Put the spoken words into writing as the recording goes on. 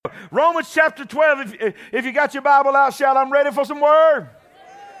Romans chapter 12, if you got your Bible out, shout, I'm ready for some word.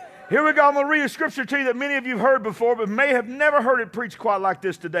 Here we go. I'm going to read a scripture to you that many of you have heard before, but may have never heard it preached quite like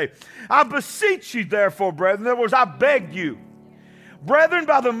this today. I beseech you, therefore, brethren. In other words, I beg you, brethren,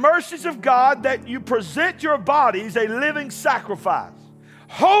 by the mercies of God, that you present your bodies a living sacrifice,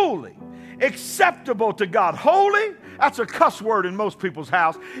 holy, acceptable to God. Holy, that's a cuss word in most people's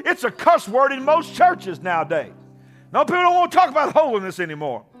house. It's a cuss word in most churches nowadays. No, people don't want to talk about holiness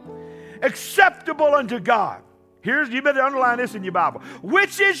anymore. Acceptable unto God. You better underline this in your Bible.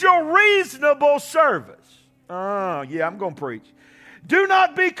 Which is your reasonable service. Yeah, I'm going to preach. Do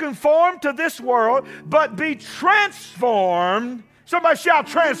not be conformed to this world, but be transformed. Somebody shout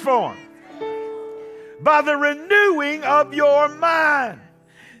transformed. By the renewing of your mind,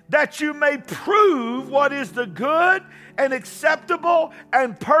 that you may prove what is the good and acceptable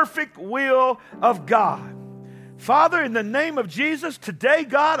and perfect will of God. Father, in the name of Jesus, today,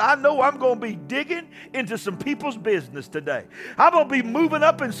 God, I know I'm going to be digging into some people's business today. I'm going to be moving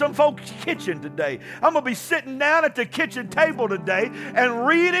up in some folks' kitchen today. I'm going to be sitting down at the kitchen table today and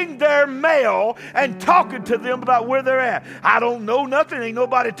reading their mail and talking to them about where they're at. I don't know nothing. Ain't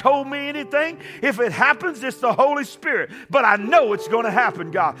nobody told me anything. If it happens, it's the Holy Spirit. But I know it's going to happen,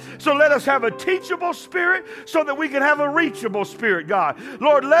 God. So let us have a teachable spirit so that we can have a reachable spirit, God.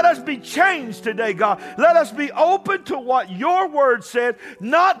 Lord, let us be changed today, God. Let us be open to what your word says,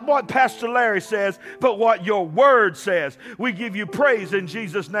 not what Pastor Larry says, but what your word says. We give you praise in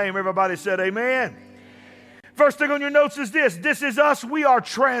Jesus' name. Everybody said amen. First thing on your notes is this. This is us. We are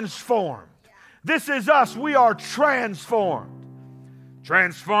transformed. This is us. We are transformed.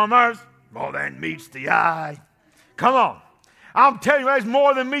 Transformers, more than meets the eye. Come on. I'm telling you, there's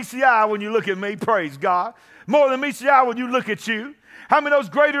more than meets the eye when you look at me. Praise God. More than meets the eye when you look at you. How many knows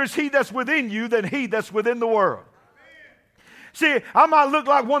greater is he that's within you than he that's within the world? See, I might look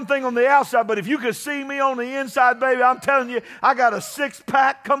like one thing on the outside, but if you could see me on the inside, baby, I'm telling you, I got a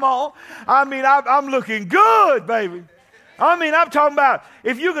six-pack. Come on. I mean, I'm looking good, baby. I mean, I'm talking about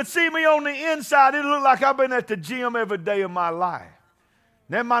if you could see me on the inside, it'll look like I've been at the gym every day of my life.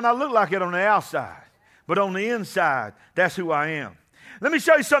 That might not look like it on the outside, but on the inside, that's who I am. Let me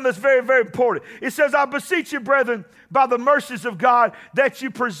show you something that's very, very important. It says, I beseech you, brethren, by the mercies of God, that you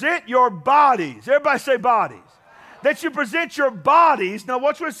present your bodies. Everybody say bodies. That you present your bodies. Now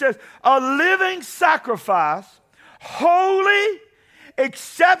watch what it says. A living sacrifice, holy,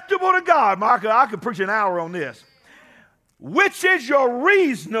 acceptable to God. Michael, I could preach an hour on this. Which is your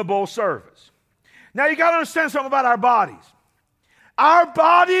reasonable service. Now you got to understand something about our bodies. Our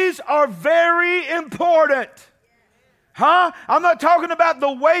bodies are very important. Huh? I'm not talking about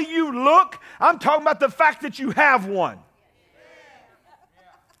the way you look. I'm talking about the fact that you have one.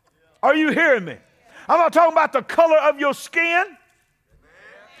 Are you hearing me? I'm not talking about the color of your skin.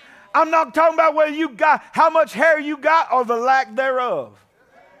 I'm not talking about whether you got, how much hair you got or the lack thereof.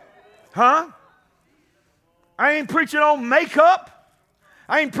 Huh? I ain't preaching on makeup.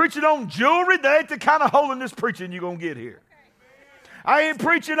 I ain't preaching on jewelry. That ain't the kind of holiness preaching you're going to get here. I ain't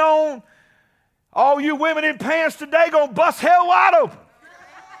preaching on all you women in pants today going to bust hell wide open.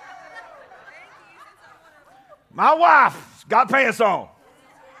 My wife's got pants on.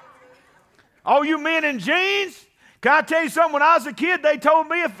 All you men in jeans, can I tell you something? When I was a kid, they told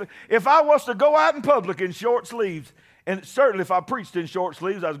me if I was to go out in public in short sleeves, and certainly if I preached in short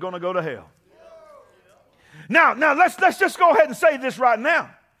sleeves, I was going to go to hell. Now let's just go ahead and say this right now.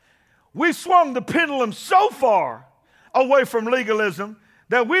 We swung the pendulum so far away from legalism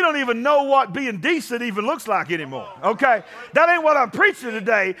that we don't even know what being decent even looks like anymore. Okay? That ain't what I'm preaching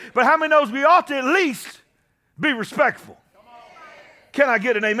today, but how many knows we ought to at least be respectful? Can I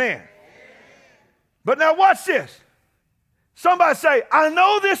get an amen? But now watch this. Somebody say, I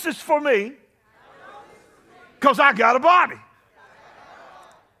know this is for me because I got a body.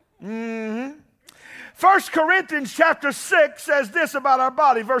 1 Corinthians chapter 6 says this about our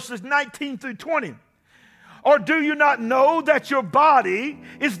body, verses 19 through 20. Or do you not know that your body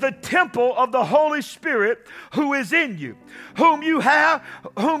is the temple of the Holy Spirit who is in you, whom you have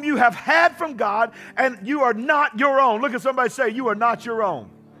had from God, and you are not your own? Look at somebody say, you are not your own.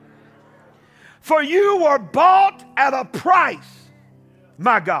 For you were bought at a price,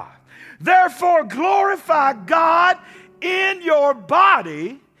 my God. Therefore glorify God in your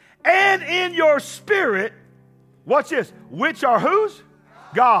body and in your spirit. Watch this. Which are whose?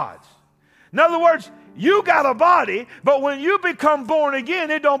 God's. In other words, you got a body, but when you become born again,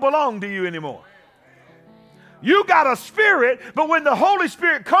 it don't belong to you anymore. You got a spirit, but when the Holy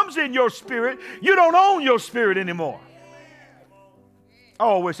Spirit comes in your spirit, you don't own your spirit anymore.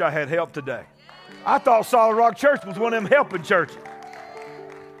 Oh, I wish I had help today. I thought Solid Rock Church was one of them helping churches.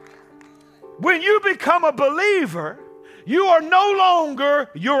 When you become a believer, you are no longer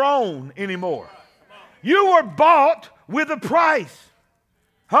your own anymore. You were bought with a price.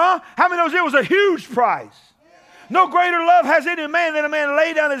 Huh? How many knows it was a huge price? No greater love has any man than a man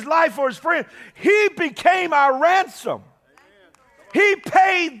lay down his life for his friend. He became our ransom. He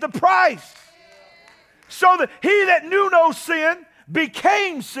paid the price. So that he that knew no sin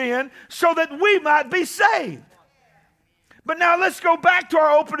became sin so that we might be saved. But now let's go back to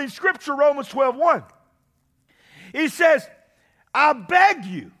our opening scripture, Romans 12:1. He says, I beg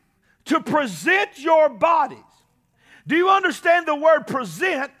you to present your bodies. Do you understand the word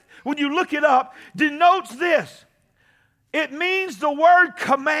present, when you look it up, denotes this? It means the word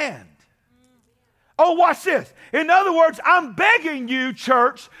command. Oh, watch this. In other words, I'm begging you,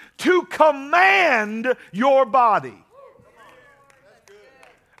 church, to command your body.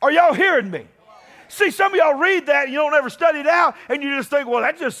 Are y'all hearing me? See, some of y'all read that and you don't ever study it out and you just think, well,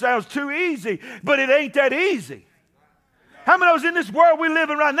 that just sounds too easy. But it ain't that easy. How many knows in this world we live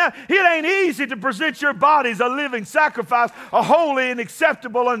in right now, it ain't easy to present your body as a living sacrifice, a holy and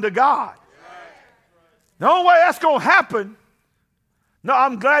acceptable unto God. The only way that's going to happen, no,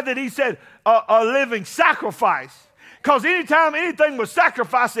 I'm glad that he said a living sacrifice. Because anytime anything was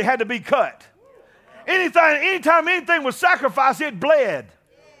sacrificed, it had to be cut. Anytime anything was sacrificed, it bled.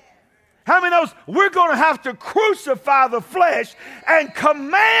 How many knows we're going to have to crucify the flesh and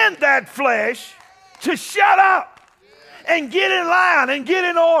command that flesh to shut up and get in line and get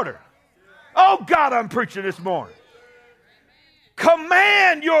in order. Oh God, I'm preaching this morning.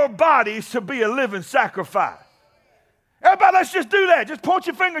 Command your bodies to be a living sacrifice. Everybody, let's just do that. Just point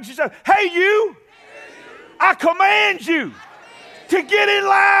your finger at yourself. Hey, you, I command you to get in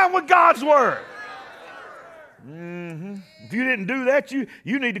line with God's word. Mm-hmm. If you didn't do that, you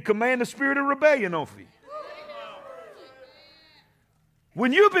need to command the spirit of rebellion over you.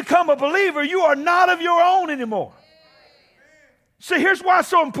 When you become a believer, you are not of your own anymore. See, here's why it's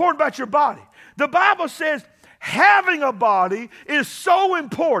so important about your body. The Bible says having a body is so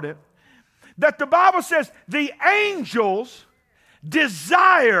important that the Bible says the angels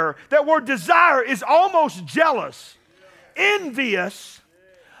desire, that word desire is almost jealous, envious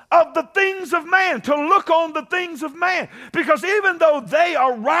of the things of man, to look on the things of man. Because even though they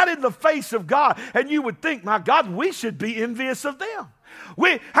are right in the face of God, and you would think, my God, we should be envious of them.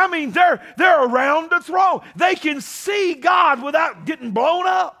 They're around the throne. They can see God without getting blown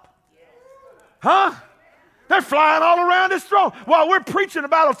up. Huh? They're flying all around His throne. While we're preaching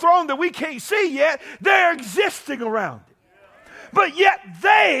about a throne that we can't see yet, they're existing around it. But yet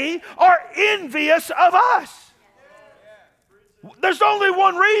they are envious of us. There's only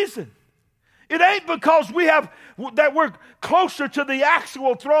one reason. It ain't because we're closer to the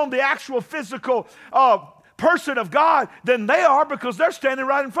actual throne, the actual physical person of God than they are, because they're standing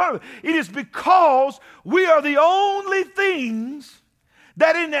right in front of it. It is because we are the only things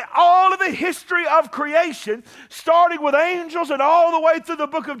that in all of the history of creation, starting with angels and all the way through the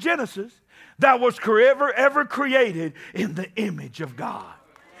book of Genesis, that was ever created in the image of God.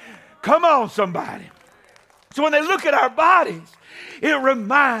 Come on, somebody. So when they look at our bodies, it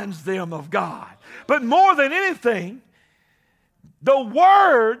reminds them of God. But more than anything, the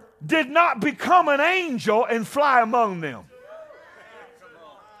Word did not become an angel and fly among them.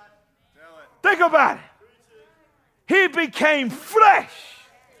 Think about it. He became flesh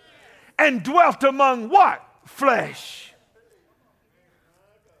and dwelt among what? Flesh.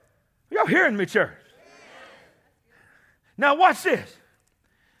 Y'all hearing me, church? Now watch this.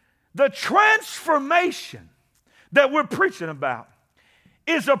 The transformation that we're preaching about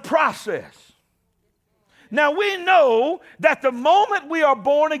is a process. Now we know that the moment we are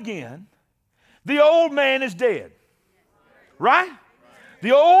born again, the old man is dead. Right?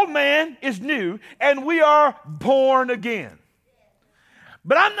 The old man is new and we are born again.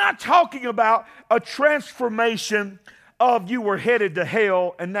 But I'm not talking about a transformation of you were headed to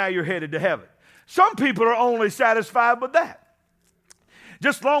hell and now you're headed to heaven. Some people are only satisfied with that.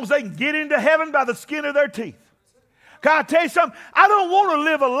 Just as long as they can get into heaven by the skin of their teeth. Can I tell you something? I don't want to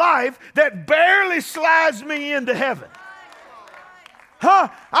live a life that barely slides me into heaven. Huh?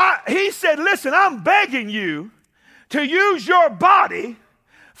 He said, listen, I'm begging you to use your body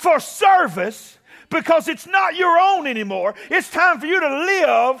for service because it's not your own anymore. It's time for you to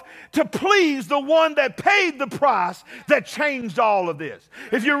live to please the one that paid the price that changed all of this.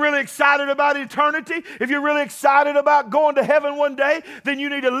 If you're really excited about eternity, if you're really excited about going to heaven one day, then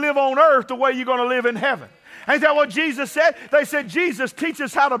you need to live on earth the way you're going to live in heaven. Ain't that what Jesus said? They said, Jesus, teach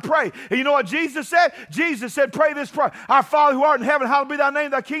us how to pray. And you know what Jesus said? Jesus said, pray this prayer. Our Father who art in heaven, hallowed be thy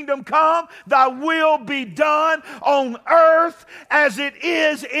name, thy kingdom come, thy will be done on earth as it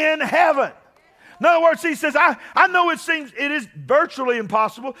is in heaven. In other words, he says, I know it is virtually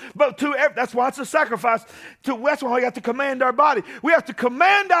impossible, but that's why it's a sacrifice. That's why we have to command our body. We have to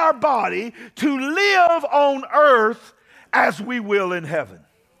command our body to live on earth as we will in heaven.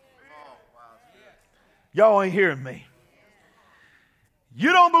 Y'all ain't hearing me.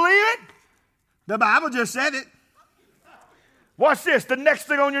 You don't believe it? The Bible just said it. Watch this. The next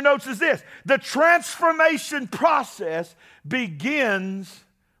thing on your notes is this. The transformation process begins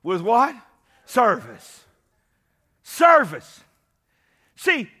with what? Service. Service.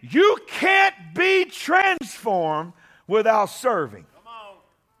 See, you can't be transformed without serving.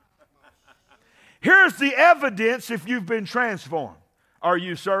 Here's the evidence if you've been transformed. Are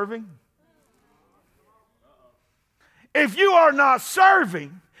you serving? If you are not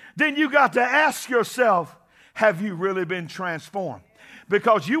serving, then you got to ask yourself, have you really been transformed?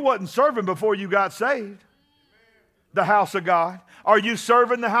 Because you wasn't serving before you got saved. The house of God. Are you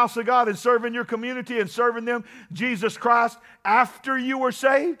serving the house of God and serving your community and serving them, Jesus Christ, after you were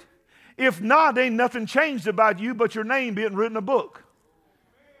saved? If not, ain't nothing changed about you but your name being written in a book.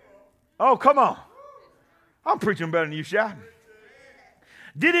 Oh, come on. I'm preaching better than you shouting.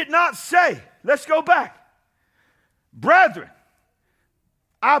 Did it not say, let's go back. Brethren,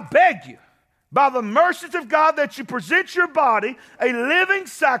 I beg you, by the mercies of God, that you present your body a living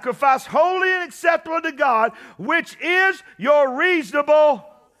sacrifice, holy and acceptable to God, which is your reasonable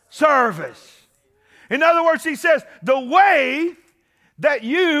service. In other words, he says, the way that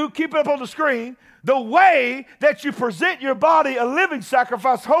you, keep it up on the screen, the way that you present your body a living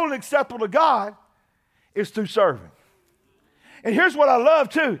sacrifice, holy and acceptable to God, is through serving. And here's what I love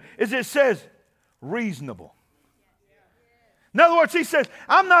too, is it says reasonable. In other words, he says,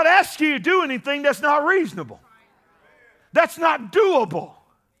 I'm not asking you to do anything that's not reasonable. That's not doable.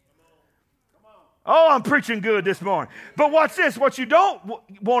 Oh, I'm preaching good this morning. But watch this. What you don't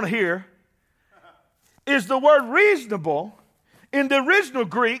want to hear is the word reasonable in the original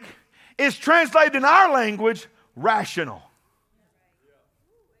Greek is translated in our language rational.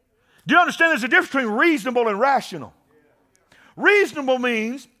 Do you understand there's a difference between reasonable and rational? Reasonable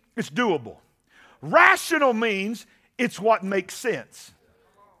means it's doable. Rational means it's what makes sense.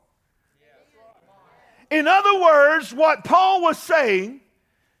 In other words, what Paul was saying,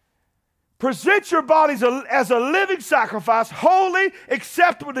 present your bodies as a living sacrifice, holy,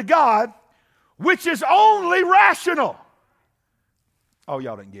 acceptable to God, which is only rational. Oh,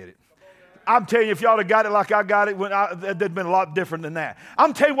 y'all didn't get it. I'm telling you, if y'all had got it like I got it, it'd have been a lot different than that.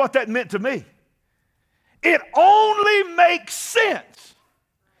 I'm telling you what that meant to me. It only makes sense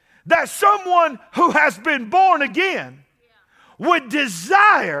that someone who has been born again would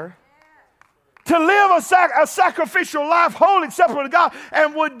desire to live a sacrificial life, holy, acceptable to God,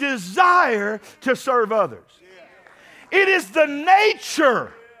 and would desire to serve others. It is the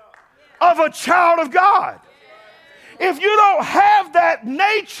nature of a child of God. If you don't have that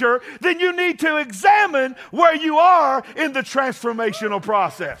nature, then you need to examine where you are in the transformational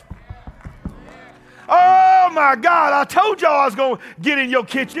process. Oh my God, I told y'all I was going to get in your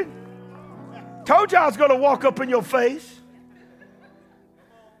kitchen. Told y'all I was going to walk up in your face.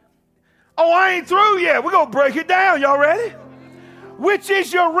 Oh, I ain't through yet. We're going to break it down. Y'all ready? Which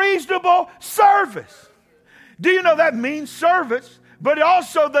is your reasonable service. Do you know that means service? But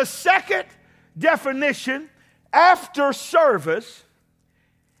also the second definition after service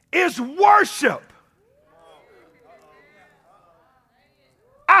is worship.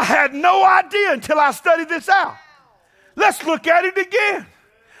 I had no idea until I studied this out. Let's look at it again.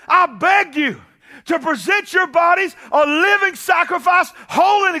 I beg you to present your bodies a living sacrifice,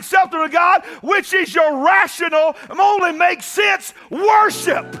 holy and acceptable to God, which is your rational, only makes sense,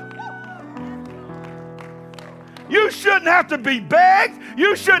 worship. You shouldn't have to be begged.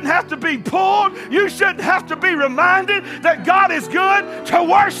 You shouldn't have to be pulled. You shouldn't have to be reminded that God is good to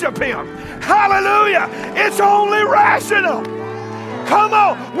worship Him. Hallelujah. It's only rational. Come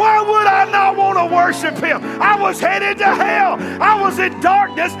on. Why would I not want to worship Him? I was headed to hell. I was in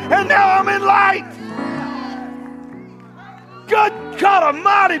darkness, and now I'm in light. Good God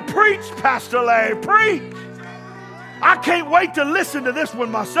Almighty, preach, Pastor Larry, preach. I can't wait to listen to this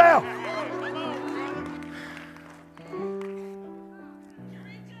one myself.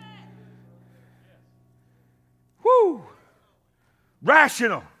 Woo!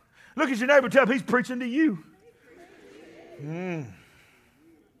 Rational. Look at your neighbor, tell him he's preaching to you.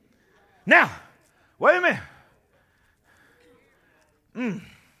 Now, wait a minute.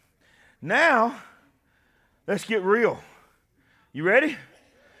 Now, let's get real. You ready?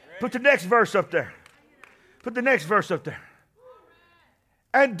 Put the next verse up there. Put the next verse up there.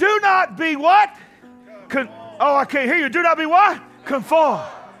 And do not be what? I can't hear you. Do not be what? Conformed.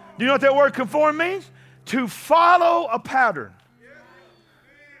 Do you know what that word conform means? To follow a pattern.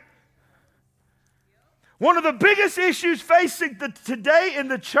 One of the biggest issues facing today in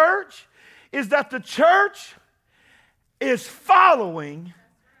the church is that the church is following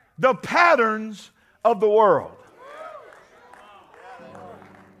the patterns of the world.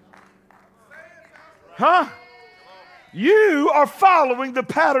 Huh? You are following the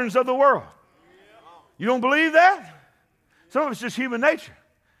patterns of the world. You don't believe that? Some of it's just human nature.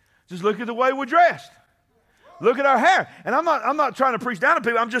 Just look at the way we're dressed. Look at our hair. And I'm not trying to preach down to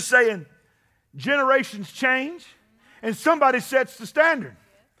people. I'm just saying generations change, and somebody sets the standard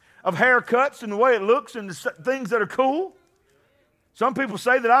of haircuts and the way it looks and the things that are cool. Some people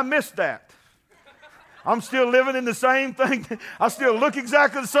say that I missed that. I'm still living in the same thing. I still look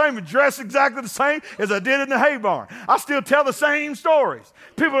exactly the same and dress exactly the same as I did in the hay barn. I still tell the same stories.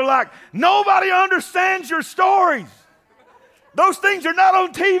 People are like, nobody understands your stories. Those things are not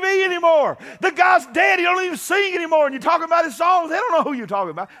on TV anymore. The guy's dead. He don't even sing anymore. And you're talking about his songs. They don't know who you're talking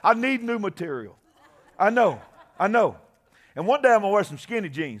about. I need new material. I know. And one day I'm going to wear some skinny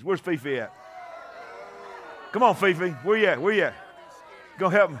jeans. Where's Fifi at? Come on, Fifi. Where you at? Go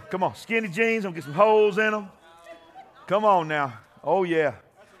help me. Come on. Skinny jeans. I'm going to get some holes in them. Come on now. Oh, yeah.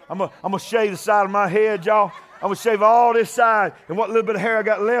 I'm going to shave the side of my head, y'all. I'm going to shave all this side, and what little bit of hair I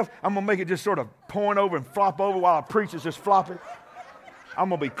got left, I'm going to make it just sort of point over and flop over while I preach. It's just flopping. I'm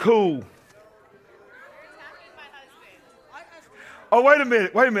going to be cool. Oh, wait a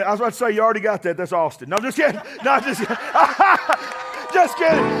minute. I was about to say, you already got that. That's Austin. No, just kidding. No, just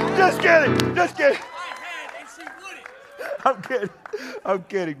kidding. Just kidding. I'm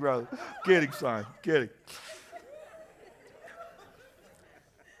kidding, brother. Kidding, son. Kidding.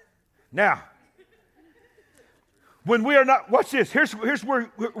 Now, when we are not, watch this. Here's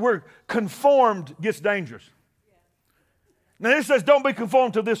where conformed gets dangerous. Now this says don't be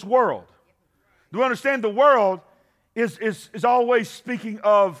conformed to this world. Do you understand? The world is always speaking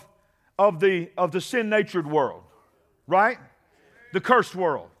of the sin-natured world, right? The cursed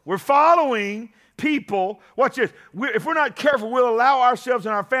world. We're following people. Watch this. If we're not careful, we'll allow ourselves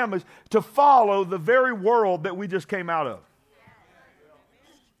and our families to follow the very world that we just came out of.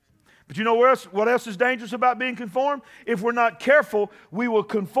 But you know what else is dangerous about being conformed? If we're not careful, we will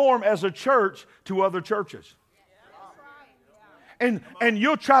conform as a church to other churches. And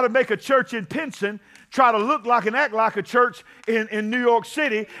you'll try to make a church in Pinson try to look like and act like a church in New York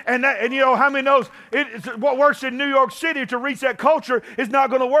City. And you know, how many knows what works in New York City to reach that culture is not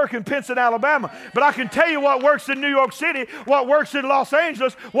going to work in Pinson, Alabama. But I can tell you what works in New York City, what works in Los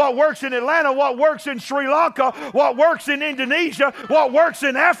Angeles, what works in Atlanta, what works in Sri Lanka, what works in Indonesia, what works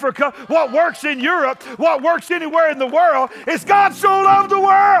in Africa, what works in Europe, what works anywhere in the world. Is God so loved the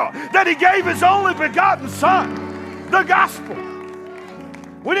world that He gave His only begotten Son, the gospel.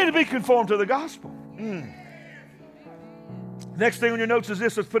 We need to be conformed to the gospel. Next thing on your notes is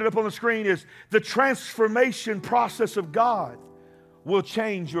this. Let's put it up on the screen. Is the transformation process of God will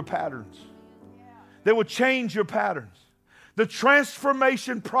change your patterns. They will change your patterns. The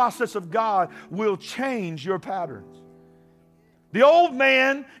transformation process of God will change your patterns. The old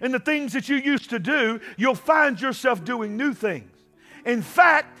man and the things that you used to do, you'll find yourself doing new things. In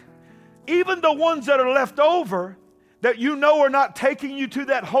fact, even the ones that are left over that you know are not taking you to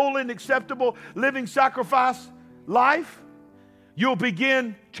that holy and acceptable living sacrifice life, you'll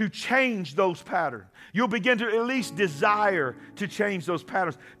begin to change those patterns. You'll begin to at least desire to change those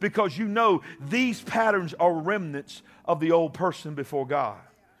patterns because you know these patterns are remnants of the old person before God.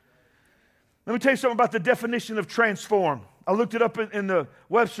 Let me tell you something about the definition of transform. I looked it up in the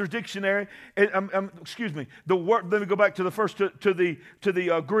Webster's dictionary. The word. Let me go back to the first to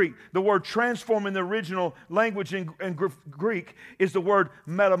the Greek. The word transform in the original language in Greek is the word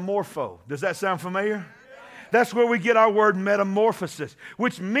metamorpho. Does that sound familiar? That's where we get our word metamorphosis,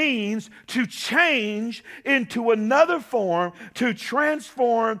 which means to change into another form, to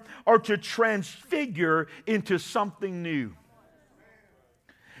transform or to transfigure into something new.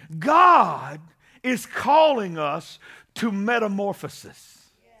 God is calling us to metamorphosis.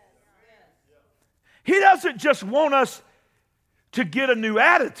 He doesn't just want us to get a new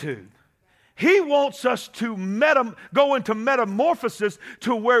attitude. He wants us to go into metamorphosis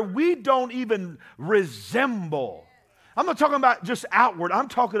to where we don't even resemble. I'm not talking about just outward. I'm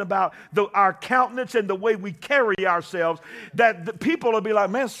talking about our countenance and the way we carry ourselves, that the people will be like,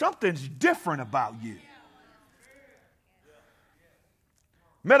 man, something's different about you.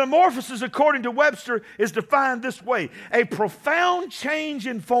 Metamorphosis, according to Webster, is defined this way: a profound change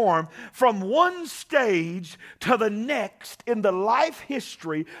in form from one stage to the next in the life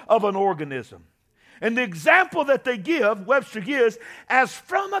history of an organism. And the example that they give, Webster gives, as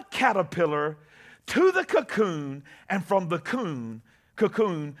from a caterpillar to the cocoon, and from the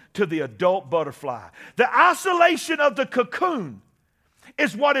cocoon to the adult butterfly. The isolation of the cocoon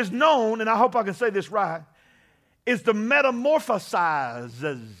is what is known, and I hope I can say this right, is the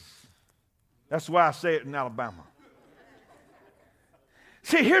metamorphosizes. That's why I say it in Alabama.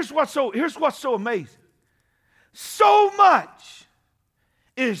 See, here's what's so amazing. So much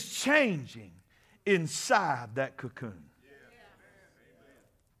is changing inside that cocoon.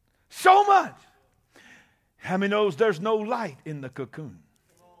 So much. How many knows there's no light in the cocoon?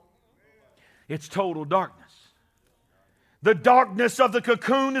 It's total darkness. The darkness of the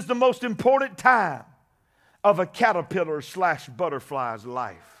cocoon is the most important time of a caterpillar / butterfly's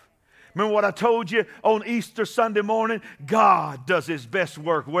life. Remember what I told you on Easter Sunday morning? God does his best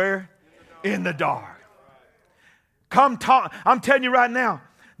work where? In the dark. I'm telling you right now,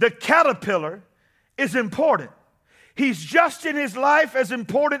 the caterpillar is important. He's just in his life as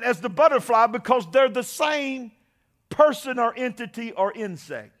important as the butterfly because they're the same person or entity or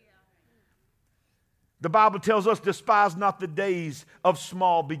insect. The Bible tells us, despise not the days of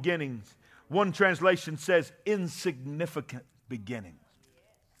small beginnings. One translation says insignificant beginnings.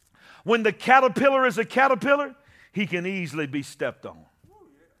 When the caterpillar is a caterpillar, he can easily be stepped on.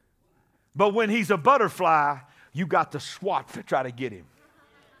 But when he's a butterfly, you got to swat to try to get him.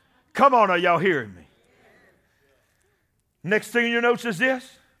 Come on, are y'all hearing me? Next thing in your notes is this.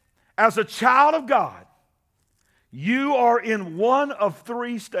 As a child of God, you are in one of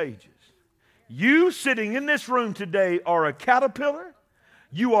three stages. You sitting in this room today are a caterpillar,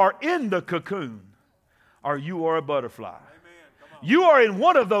 you are in the cocoon, or you are a butterfly. You are in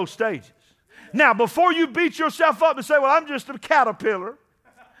one of those stages. Now, before you beat yourself up and say, well, I'm just a caterpillar.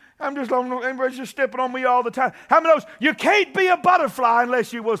 Everybody's just stepping on me all the time. How many knows you can't be a butterfly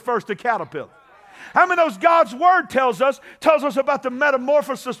unless you was first a caterpillar? How many knows God's Word tells us about the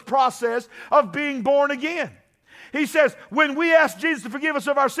metamorphosis process of being born again? He says, when we ask Jesus to forgive us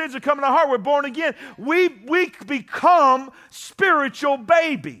of our sins and come in our heart, we're born again. We become spiritual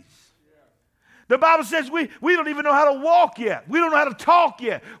babies. The Bible says we don't even know how to walk yet. We don't know how to talk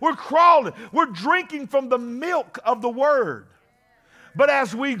yet. We're crawling. We're drinking from the milk of the Word. But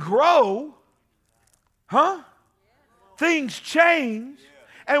as we grow, things change.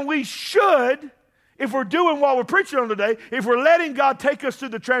 And we should, if we're doing what we're preaching on today, if we're letting God take us through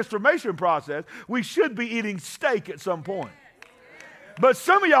the transformation process, we should be eating steak at some point. But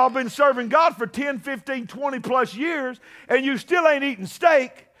some of y'all have been serving God for 10, 15, 20 plus years, and you still ain't eating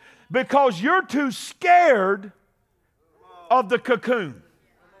steak because you're too scared of the cocoon.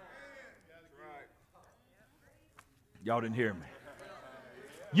 Y'all didn't hear me.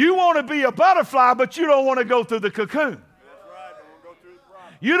 You want to be a butterfly, but you don't want to go through the cocoon.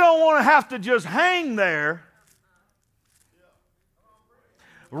 You don't want to have to just hang there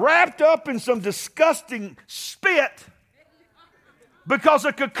wrapped up in some disgusting spit because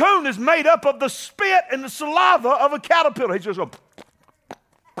a cocoon is made up of the spit and the saliva of a caterpillar. He's just going,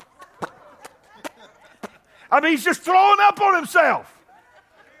 he's just throwing up on himself.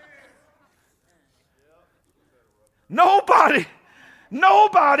 Nobody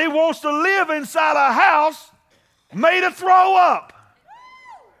wants to live inside a house made to throw up.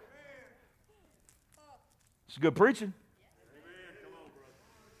 It's good preaching.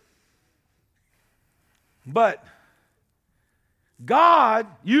 But God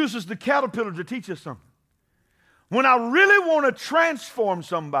uses the caterpillar to teach us something. When I really want to transform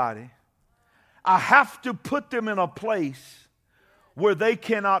somebody, I have to put them in a place where they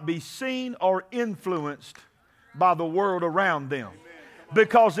cannot be seen or influenced by the world around them.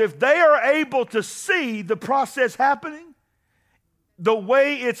 Because if they are able to see the process happening, the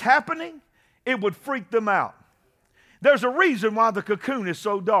way it's happening, it would freak them out. There's a reason why the cocoon is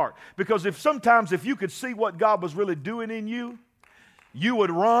so dark. Because if you could see what God was really doing in you, you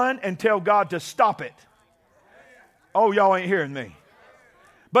would run and tell God to stop it. Oh, y'all ain't hearing me.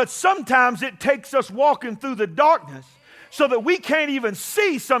 But sometimes it takes us walking through the darkness so that we can't even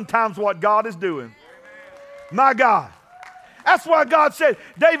see sometimes what God is doing. My God. That's why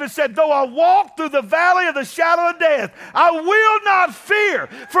David said, though I walk through the valley of the shadow of death, I will not fear,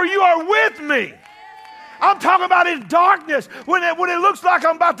 for you are with me. I'm talking about in darkness, when it looks like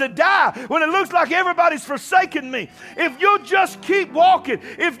I'm about to die, when it looks like everybody's forsaken me. If you'll just keep walking,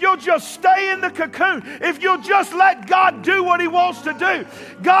 if you'll just stay in the cocoon, if you'll just let God do what He wants to do,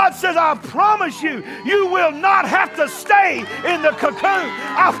 God says, I promise you, you will not have to stay in the cocoon.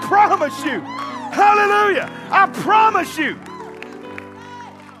 I promise you. Hallelujah. I promise you.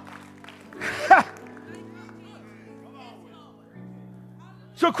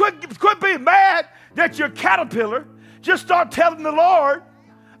 So quit being mad that you're a caterpillar, just start telling the Lord,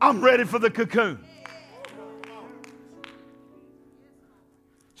 I'm ready for the cocoon.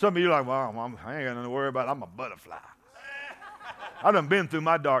 Some of you are like, well, I ain't got nothing to worry about. I'm a butterfly. I done been through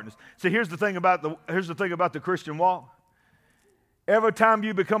my darkness. See, here's the thing about the Christian walk. Every time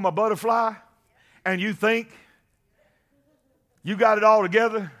you become a butterfly and you think you got it all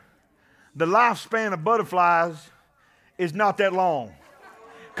together, the lifespan of butterflies is not that long.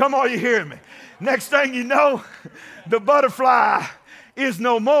 Come on, you hear me? Next thing you know, the butterfly is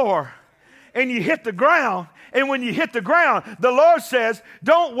no more. And you hit the ground. And when you hit the ground, the Lord says,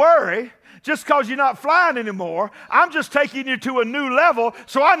 don't worry. Just because you're not flying anymore, I'm just taking you to a new level,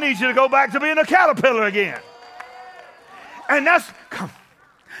 so I need you to go back to being a caterpillar again. And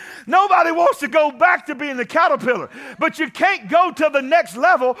nobody wants to go back to being a caterpillar, but you can't go to the next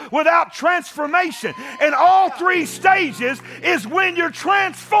level without transformation. And all three stages is when you're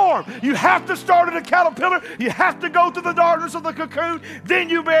transformed. You have to start at a caterpillar, you have to go through the darkness of the cocoon, then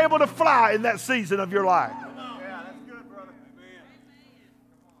you'll be able to fly in that season of your life.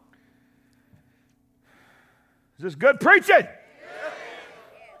 Is this good preaching? Yes.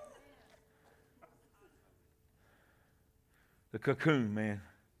 The cocoon, man.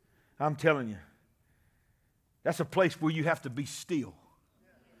 I'm telling you, that's a place where you have to be still.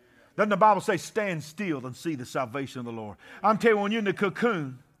 Doesn't the Bible say, stand still and see the salvation of the Lord? I'm telling you, when you're in the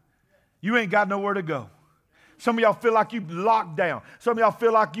cocoon, you ain't got nowhere to go. Some of y'all feel like you locked down. Some of y'all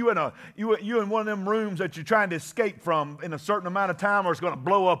feel like you in one of them rooms that you're trying to escape from in a certain amount of time, or it's going to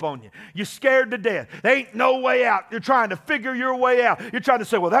blow up on you. You're scared to death. There ain't no way out. You're trying to figure your way out. You're trying to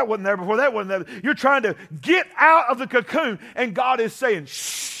say, well, that wasn't there before, that wasn't there. You're trying to get out of the cocoon, and God is saying,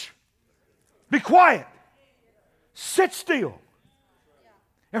 shh, be quiet. Sit still.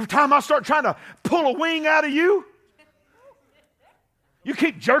 Every time I start trying to pull a wing out of you, you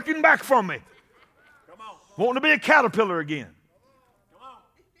keep jerking back from me. Wanting to be a caterpillar again.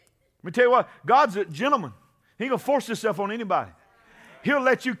 Let me tell you what, God's a gentleman. He ain't going to force himself on anybody. He'll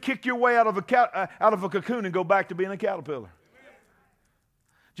let you kick your way out of a cocoon and go back to being a caterpillar.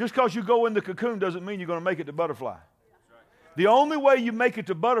 Just because you go in the cocoon doesn't mean you're going to make it to butterfly. The only way you make it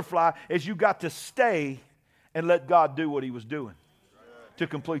to butterfly is you got to stay and let God do what he was doing to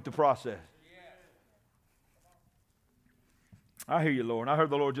complete the process. I hear you, Lord. I heard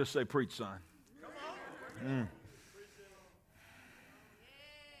the Lord just say, preach, son.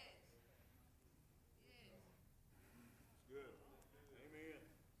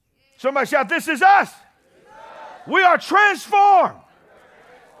 Somebody shout, this is us. We are transformed.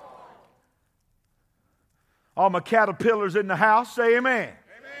 All my caterpillars in the house, say amen.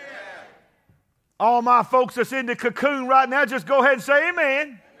 All my folks that's in the cocoon right now, just go ahead and say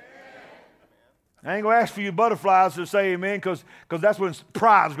amen. I ain't going to ask for you butterflies to say amen, because that's when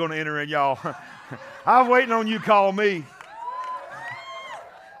pride's going to enter in y'all. I'm waiting on you to call me.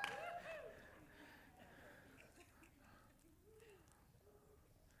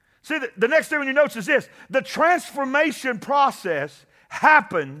 See, the next thing when you notice is this. The transformation process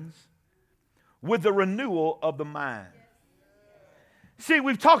happens with the renewal of the mind. See,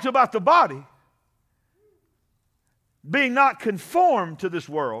 we've talked about the body being not conformed to this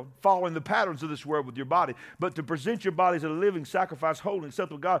world, following the patterns of this world with your body, but to present your body as a living sacrifice, holy and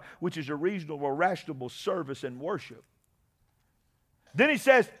acceptable to God, which is your reasonable, rational service and worship. Then he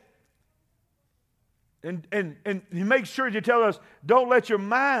says, and he makes sure to tell us, don't let your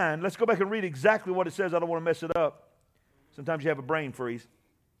mind, let's go back and read exactly what it says. I don't want to mess it up. Sometimes you have a brain freeze.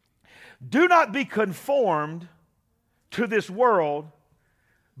 Do not be conformed to this world,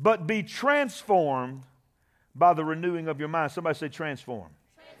 but be transformed by the renewing of your mind. Somebody say transform.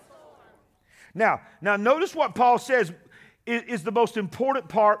 Now notice what Paul says is the most important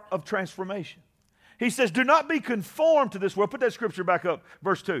part of transformation. He says, do not be conformed to this world. Put that scripture back up,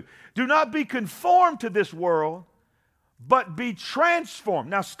 verse 2. Do not be conformed to this world, but be transformed.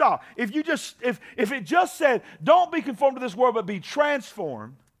 Now stop. If it just said, don't be conformed to this world, but be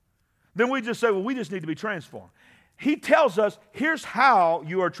transformed, then we just say, well, we just need to be transformed. He tells us, here's how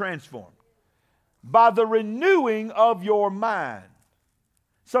you are transformed. By the renewing of your mind.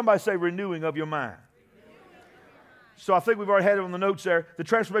 Somebody say renewing of your mind. So I think we've already had it on the notes there. The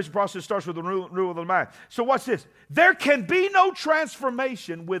transformation process starts with the renewal of the mind. So watch this. There can be no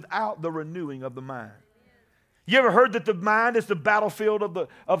transformation without the renewing of the mind. You ever heard that the mind is the battlefield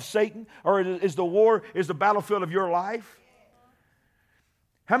of Satan? Or is the battlefield of your life?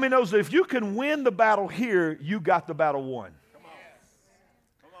 How many knows that if you can win the battle here, you got the battle won?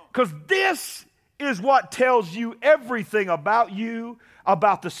 Because this is what tells you everything about you,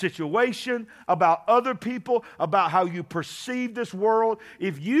 about the situation, about other people, about how you perceive this world.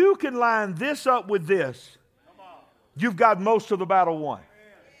 If you can line this up with this, you've got most of the battle won.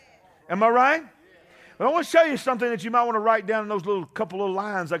 Am I right? But I want to show you something that you might want to write down in those couple little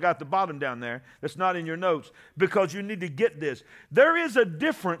lines I got at the bottom down there that's not in your notes, because you need to get this. There is a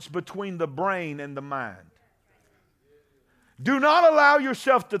difference between the brain and the mind. Do not allow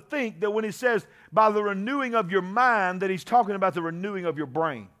yourself to think that when he says by the renewing of your mind, that he's talking about the renewing of your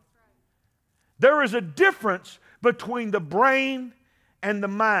brain. There is a difference between the brain and the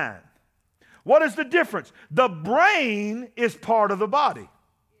mind. What is the difference? The brain is part of the body.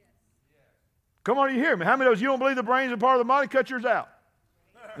 Come on, you hear me? How many of those, you don't believe the brain is a part of the body? Cut yours out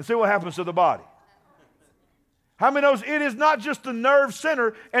and see what happens to the body. How many of those, it is not just the nerve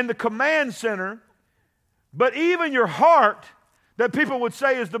center and the command center, but even your heart, that people would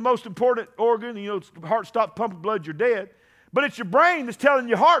say is the most important organ. You know, if the heart stops pumping blood, you're dead. But it's your brain that's telling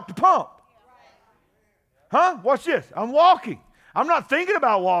your heart to pump. Huh? Watch this. I'm walking. I'm not thinking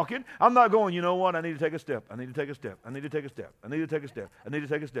about walking. I'm not going, you know what? I need to take a step. I need to take a step. I need to take a step. I need to take a step. I need to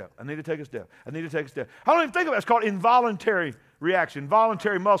take a step. I need to take a step. I need to take a step. I don't even think about it. It's called involuntary reaction,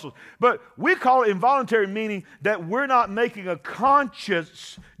 voluntary muscles. But we call it involuntary, meaning that we're not making a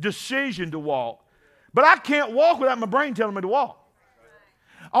conscious decision to walk. But I can't walk without my brain telling me to walk.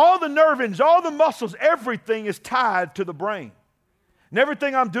 All the nerve ends, all the muscles, everything is tied to the brain. And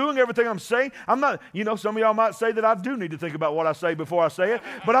everything I'm doing, everything I'm saying, I'm not, you know, some of y'all might say that I do need to think about what I say before I say it,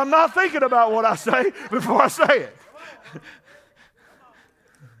 but I'm not thinking about what I say before I say it.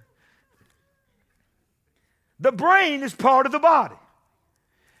 The brain is part of the body.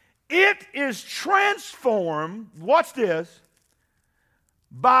 It is transformed, watch this,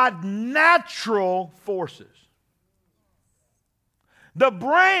 by natural forces. The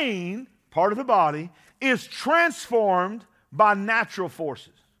brain, part of the body, is transformed by natural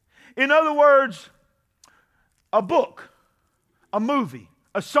forces. In other words, a book, a movie,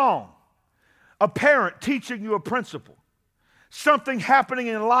 a song, a parent teaching you a principle, something happening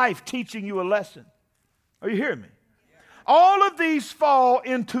in life teaching you a lesson. Are you hearing me? All of these fall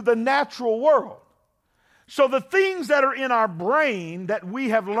into the natural world. So the things that are in our brain that we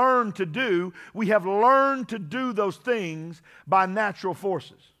have learned to do, we have learned to do those things by natural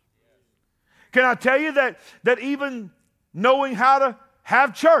forces. Can I tell you that even knowing how to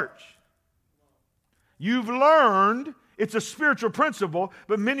have church, you've learned, it's a spiritual principle,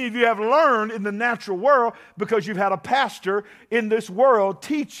 but many of you have learned in the natural world because you've had a pastor in this world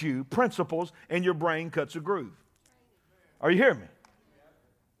teach you principles and your brain cuts a groove. Are you hearing me?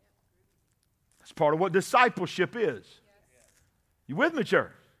 That's part of what discipleship is. You with me,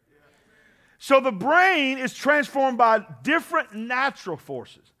 church? So the brain is transformed by different natural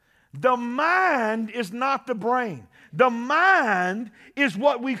forces. The mind is not the brain. The mind is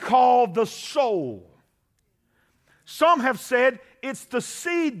what we call the soul. Some have said it's the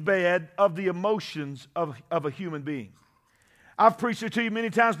seedbed of the emotions of a human being. I've preached it to you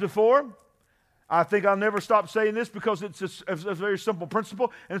many times before. I think I'll never stop saying this because it's a very simple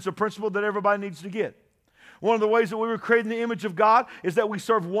principle, and it's a principle that everybody needs to get. One of the ways that we were created in the image of God is that we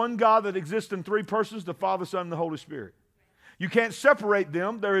serve one God that exists in three persons, the Father, Son, and the Holy Spirit. You can't separate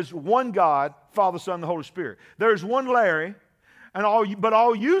them. There is one God, Father, Son, and the Holy Spirit. There is one Larry, but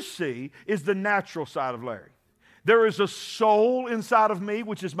all you see is the natural side of Larry. There is a soul inside of me,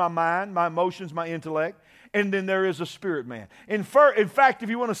 which is my mind, my emotions, my intellect, and then there is a spirit man. In fact, if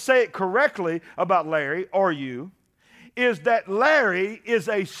you want to say it correctly about Larry, or you, is that Larry is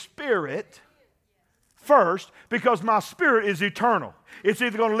a spirit first, because my spirit is eternal. It's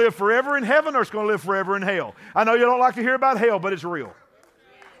either going to live forever in heaven or it's going to live forever in hell. I know you don't like to hear about hell, but it's real.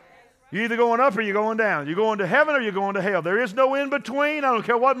 You're either going up or you're going down. You're going to heaven or you're going to hell. There is no in between. I don't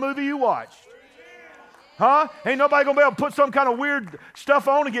care what movie you watched. Huh? Ain't nobody going to be able to put some kind of weird stuff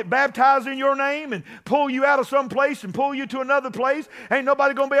on and get baptized in your name and pull you out of some place and pull you to another place. Ain't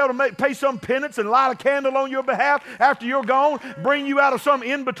nobody going to be able to pay some penance and light a candle on your behalf after you're gone, bring you out of some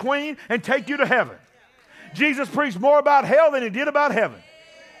in between and take you to heaven. Jesus preached more about hell than he did about heaven.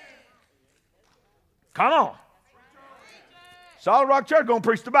 Come on. Solid Rock Church going to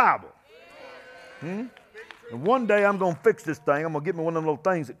preach the Bible. And one day I'm going to fix this thing. I'm going to get me one of them little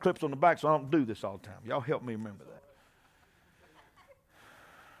things that clips on the back so I don't do this all the time. Y'all help me remember that.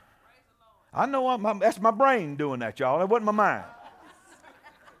 I know that's my brain doing that, y'all. That wasn't my mind.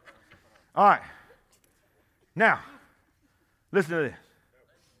 All right. Now, listen to this.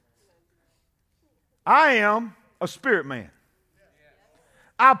 I am a spirit man.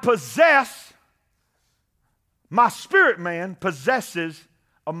 I possess, my spirit man possesses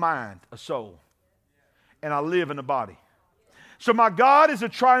a mind, a soul. and I live in the body. So my God is a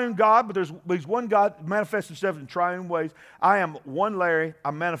triune God, but He's one God manifests Himself in triune ways. I am one Larry.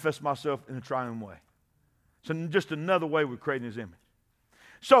 I manifest myself in a triune way. So just another way we're creating His image.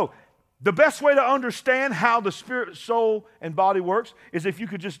 So the best way to understand how the spirit, soul, and body works is if you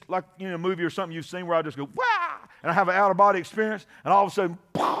could just, like a movie or something you've seen where I just go, wow, and I have an out-of-body experience, and all of a sudden,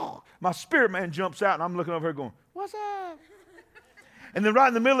 my spirit man jumps out, and I'm looking over here going, what's up? And then right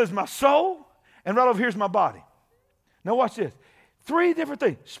in the middle is my soul, and right over here is my body. Now watch this. 3 different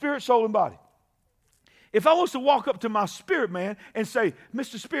things, spirit, soul, and body. If I was to walk up to my spirit man and say,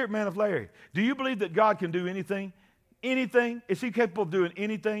 Mr. Spirit Man of Larry, do you believe that God can do anything? Anything? Is He capable of doing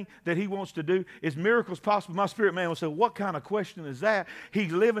anything that He wants to do? Is miracles possible? My spirit man will say, what kind of question is that?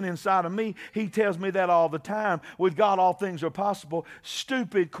 He's living inside of me. He tells me that all the time. With God, all things are possible.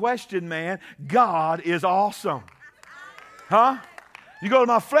 Stupid question, man. God is awesome. Huh? You go to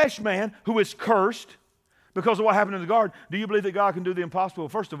my flesh man who is cursed because of what happened in the garden. Do you believe that God can do the impossible?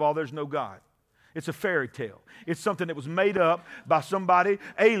 First of all, there's no God. It's a fairy tale. It's something that was made up by somebody.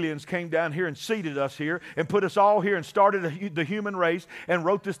 Aliens came down here and seated us here and put us all here and started the human race and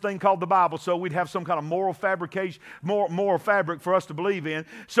wrote this thing called the Bible so we'd have some kind of moral fabrication, moral fabric for us to believe in.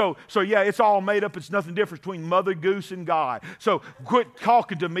 So yeah, it's all made up. It's nothing different between Mother Goose and God. So quit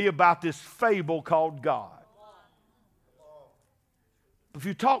talking to me about this fable called God. If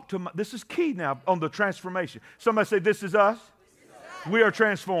you talk to this is key now on the transformation. Somebody say, this is us. We are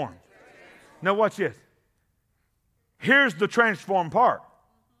transformed. Now watch this. Here's the transformed part.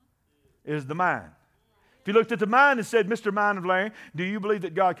 Is the mind. If you looked at the mind and said, Mr. Mind of Larry, do you believe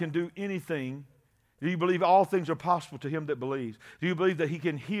that God can do anything? Do you believe all things are possible to him that believes? Do you believe that he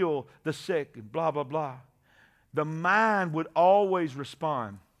can heal the sick and blah, blah, blah? The mind would always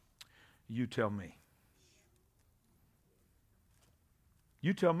respond, you tell me.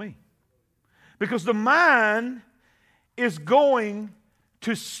 You tell me. Because the mind is going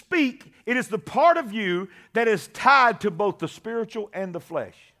to speak. It is the part of you that is tied to both the spiritual and the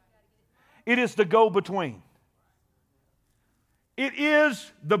flesh. It is the go-between. It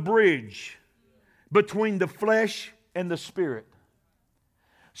is the bridge between the flesh and the spirit.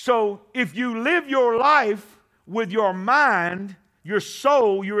 So if you live your life with your mind, your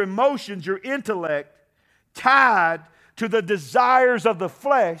soul, your emotions, your intellect tied to the desires of the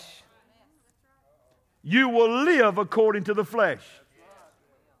flesh, you will live according to the flesh.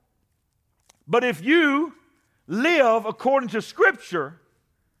 But if you live according to Scripture,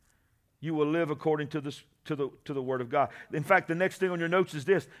 you will live according to the Word of God. In fact, the next thing on your notes is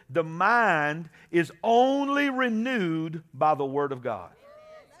this: the mind is only renewed by the Word of God.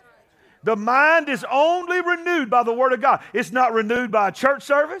 The mind is only renewed by the Word of God. It's not renewed by a church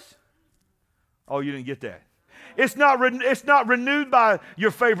service. Oh, you didn't get that. It's not renewed by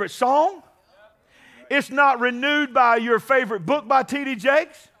your favorite song. It's not renewed by your favorite book by T.D.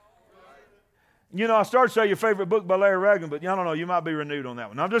 Jakes. You know, I started to say your favorite book by Larry Ragland, but I don't know, you might be renewed on that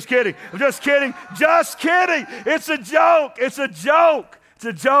one. I'm just kidding. I'm just kidding. Just kidding. It's a joke. It's a joke. It's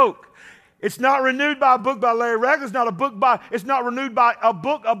a joke. It's not renewed by a book by Larry Ragland. It's not renewed by a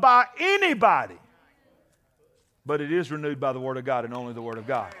book by anybody. But it is renewed by the Word of God and only the Word of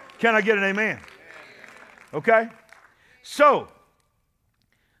God. Can I get an amen? Okay? So,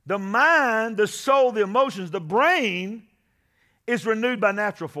 the mind, the soul, the emotions, the brain is renewed by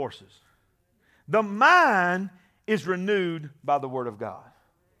natural forces. The mind is renewed by the Word of God.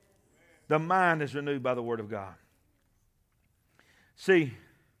 The mind is renewed by the Word of God. See,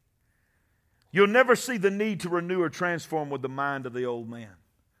 you'll never see the need to renew or transform with the mind of the old man.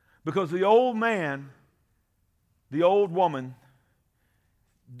 Because the old man, the old woman,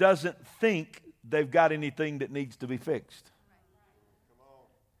 doesn't think they've got anything that needs to be fixed.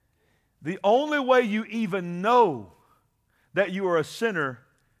 The only way you even know that you are a sinner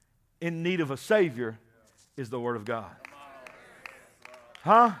in need of a Savior is the Word of God.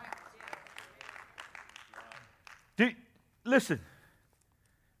 Huh? Listen.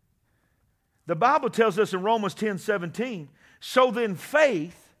 The Bible tells us in Romans 10:17, so then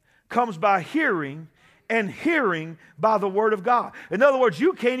faith comes by hearing, and hearing by the Word of God. In other words,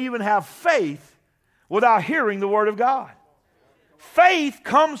 you can't even have faith without hearing the Word of God. Faith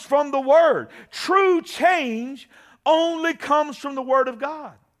comes from the Word. True change only comes from the Word of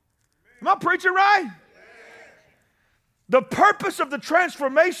God. Am I preaching right? The purpose of the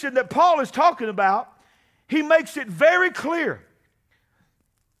transformation that Paul is talking about, he makes it very clear.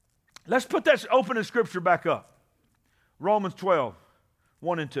 Let's put that opening scripture back up. Romans 12,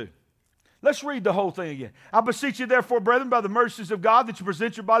 1 and 2. Let's read the whole thing again. I beseech you therefore, brethren, by the mercies of God, that you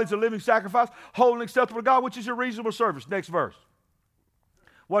present your bodies a living sacrifice, holy and acceptable to God, which is your reasonable service. Next verse.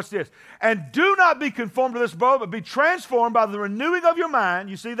 Watch this. And do not be conformed to this world, but be transformed by the renewing of your mind.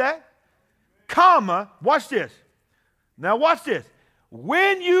 You see that? Comma, watch this. Now watch this.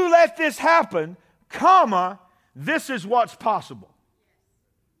 When you let this happen, comma, this is what's possible.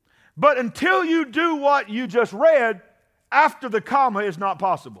 But until you do what you just read, after the comma is not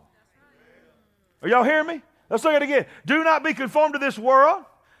possible. Are y'all hearing me? Let's look at it again. Do not be conformed to this world,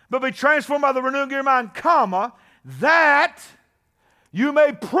 but be transformed by the renewing of your mind, comma, that you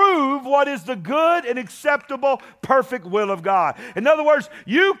may prove what is the good and acceptable, perfect will of God. In other words,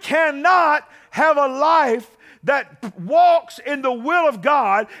 you cannot have a life that walks in the will of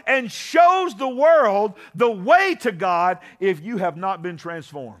God and shows the world the way to God if you have not been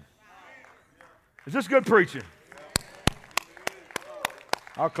transformed. Is this good preaching?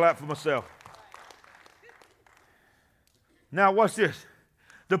 I'll clap for myself. Now, watch this.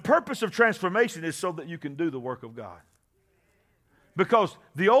 The purpose of transformation is so that you can do the work of God. Because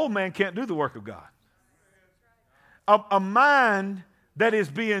the old man can't do the work of God. A mind that is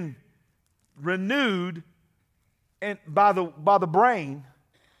being renewed and by the brain,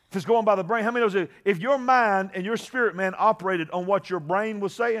 if it's going by the brain, how many knows if your mind and your spirit man operated on what your brain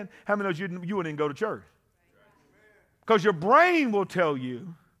was saying, how many knows you wouldn't even go to church? Because your brain will tell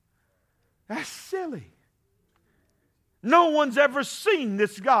you, that's silly. No one's ever seen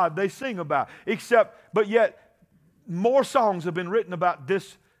this God they sing about, but yet more songs have been written about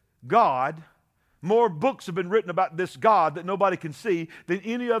this God, more books have been written about this God that nobody can see than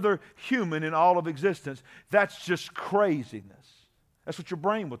any other human in all of existence. That's just craziness. That's what your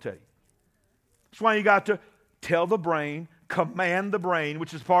brain will tell you. That's why you got to tell the brain, command the brain,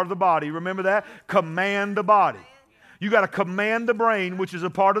 which is part of the body. Remember that? Command the body. You got to command the brain, which is a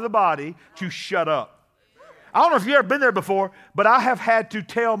part of the body, to shut up. I don't know if you've ever been there before, but I have had to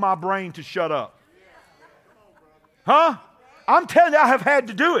tell my brain to shut up. Huh? I'm telling you, I have had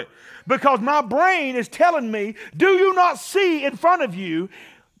to do it. Because my brain is telling me, do you not see in front of you,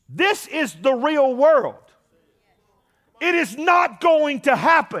 this is the real world. It is not going to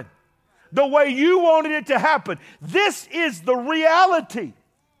happen the way you wanted it to happen. This is the reality.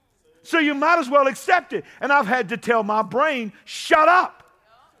 So you might as well accept it. And I've had to tell my brain, shut up.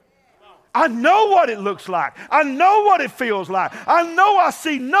 I know what it looks like. I know what it feels like. I know I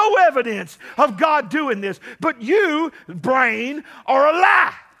see no evidence of God doing this. But you, brain, are a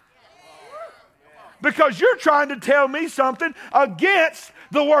lie. Because you're trying to tell me something against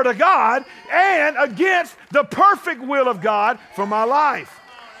the Word of God and against the perfect will of God for my life.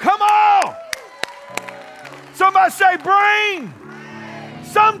 Come on! Somebody say, brain!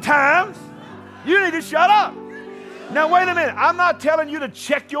 Sometimes you need to shut up. Now, wait a minute. I'm not telling you to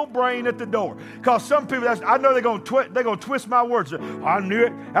check your brain at the door. Because some people, I know they're going to twist my words. I knew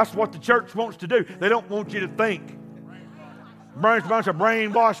it. That's what the church wants to do. They don't want you to think. Brain's a bunch of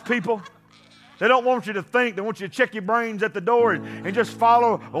brainwashed people. They don't want you to think. They want you to check your brains at the door and just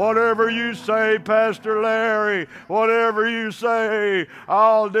follow whatever you say, Pastor Larry. Whatever you say,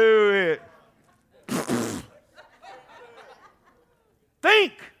 I'll do it.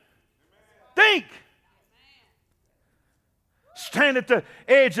 Think. Think. Stand at the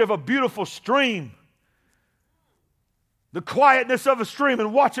edge of a beautiful stream, the quietness of a stream,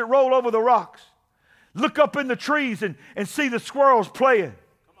 and watch it roll over the rocks. Look up in the trees and see the squirrels playing.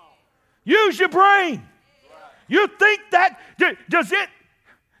 Use your brain. You think that,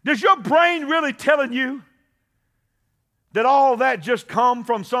 does your brain really telling you that all that just come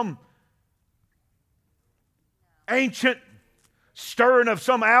from some ancient stirring of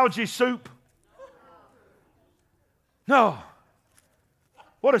some algae soup? No.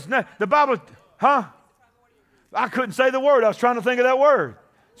 What is that? The Bible, huh? I couldn't say the word. I was trying to think of that word.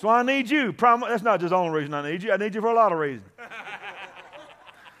 So I need you. That's not just the only reason I need you. I need you for a lot of reasons.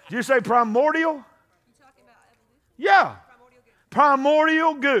 Did you say primordial? You talking about evolution? Yeah.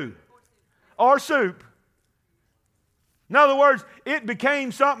 Primordial goo. Or soup. In other words, it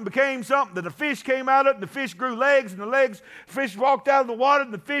became something, then the fish came out of it, and the fish grew legs, and the fish walked out of the water,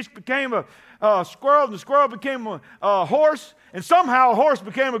 and the fish became a squirrel, and the squirrel became a horse, and somehow a horse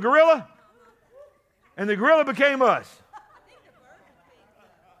became a gorilla, and the gorilla became us.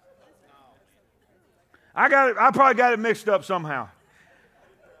 I probably got it mixed up somehow.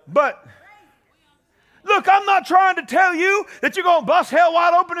 But look, I'm not trying to tell you that you're going to bust hell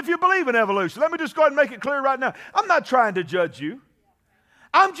wide open if you believe in evolution. Let me just go ahead and make it clear right now. I'm not trying to judge you.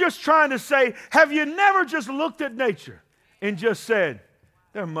 I'm just trying to say, have you never just looked at nature and just said,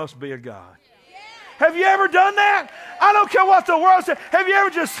 there must be a God? Have you ever done that? I don't care what the world says. Have you ever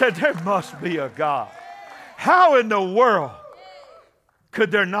just said, there must be a God? How in the world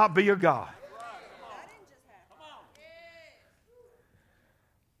could there not be a God?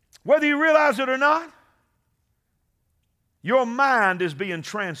 Whether you realize it or not, your mind is being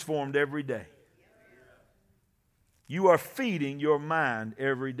transformed every day. You are feeding your mind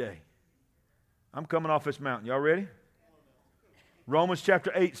every day. I'm coming off this mountain. Y'all ready? Romans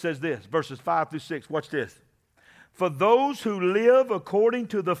chapter 8 says this, verses 5 through 6. Watch this. For those who live according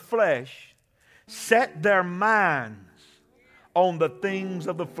to the flesh set their minds on the things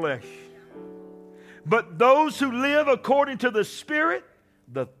of the flesh. But those who live according to the Spirit,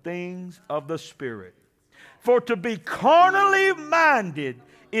 the things of the Spirit. For to be carnally minded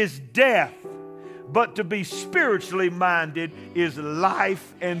is death, but to be spiritually minded is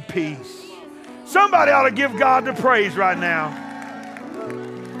life and peace. Somebody ought to give God the praise right now.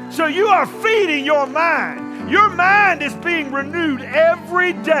 So you are feeding your mind. Your mind is being renewed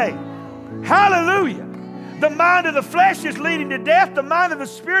every day. Hallelujah. The mind of the flesh is leading to death. The mind of the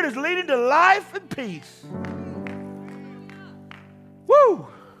Spirit is leading to life and peace. Woo!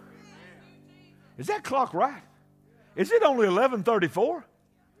 Is that clock right? Is it only 11:34?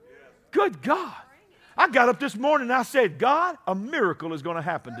 Good God. I got up this morning and I said, God, a miracle is going to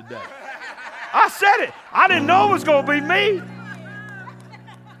happen today. I said it. I didn't know it was going to be me.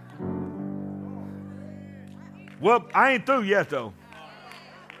 Well, I ain't through yet, though.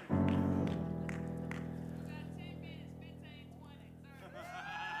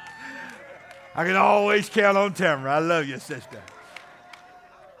 I can always count on Tamara. I love you, sister.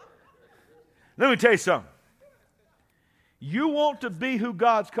 Let me tell you something. You want to be who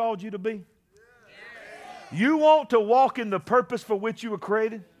God's called you to be? You want to walk in the purpose for which you were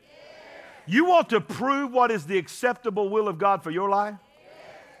created? You want to prove what is the acceptable will of God for your life?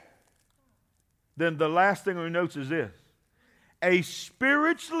 Then the last thing we note is this. A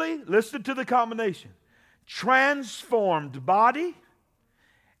spiritually, listen to the combination, transformed body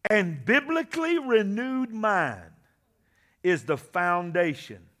and biblically renewed mind is the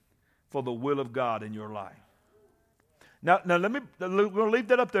foundation for the will of God in your life. Now we're going to leave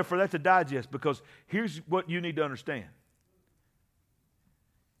that up there for that to digest, because here's what you need to understand.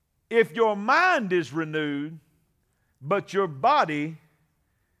 If your mind is renewed, but your body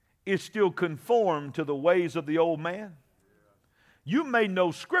is still conformed to the ways of the old man, you may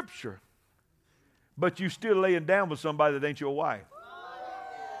know Scripture, but you still laying down with somebody that ain't your wife.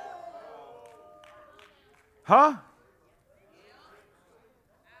 Huh?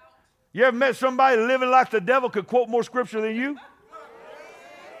 You ever met somebody living like the devil could quote more Scripture than you?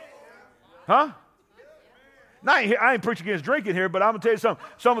 Huh? Now, I ain't preaching against drinking here, but I'm going to tell you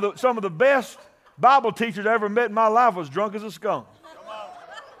something. Some of the best Bible teachers I ever met in my life was drunk as a skunk.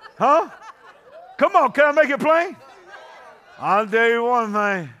 Huh? Come on, can I make it plain? I'll tell you one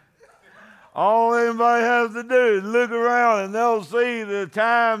thing. All anybody has to do is look around and they'll see the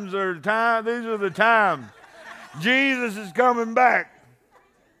times are time. These are the times. Jesus is coming back.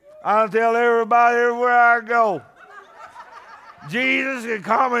 I'll tell everybody everywhere I go. Jesus can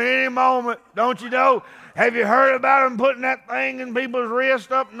come at any moment. Don't you know? Have you heard about him putting that thing in people's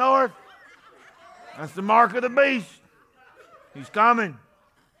wrist up north? That's the mark of the beast. He's coming.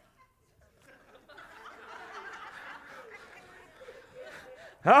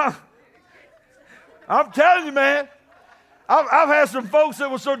 Huh? I'm telling you, man. I've had some folks that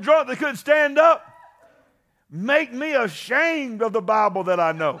were so drunk they couldn't stand up. Make me ashamed of the Bible that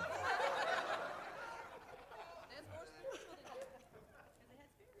I know.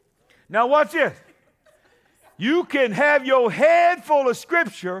 Now watch this. You can have your head full of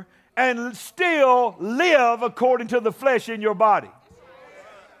Scripture and still live according to the flesh in your body.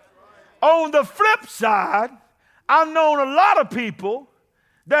 On the flip side, I've known a lot of people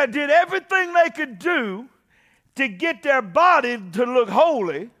that did everything they could do to get their body to look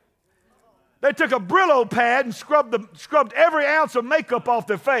holy. They took a Brillo pad and scrubbed every ounce of makeup off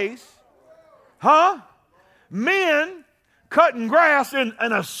their face. Huh? Men cutting grass in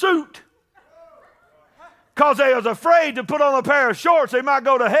a suit because they was afraid to put on a pair of shorts. They might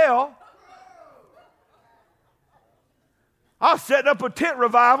go to hell. I was setting up a tent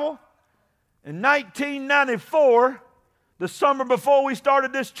revival in 1994, the summer before we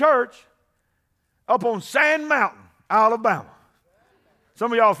started this church, up on Sand Mountain, Alabama.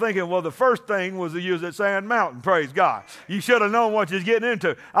 Some of y'all thinking, well, the first thing was to use at Sand Mountain. Praise God. You should have known what you was getting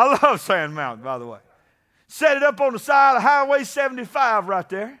into. I love Sand Mountain, by the way. Set it up on the side of Highway 75 right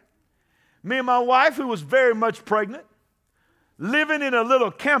there. Me and my wife, who was very much pregnant, living in a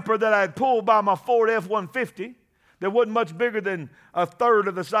little camper that I had pulled by my Ford F-150 that wasn't much bigger than a third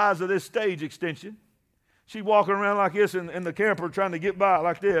of the size of this stage extension. She walking around like this in the camper trying to get by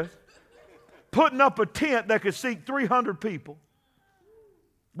like this, putting up a tent that could seat 300 people.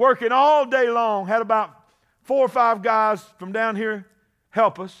 Working all day long, had about 4 or 5 guys from down here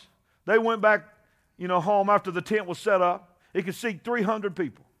help us. They went back, home after the tent was set up. It could seat 300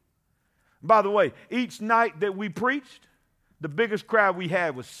 people. By the way, each night that we preached, the biggest crowd we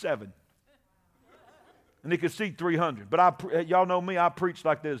had was 7. And it could seat 300. But y'all know me, I preach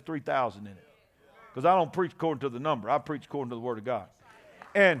like there's 3,000 in it. Because I don't preach according to the number. I preach according to the Word of God.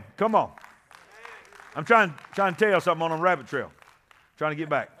 And, come on. I'm trying to tell you something on a rabbit trail. Trying to get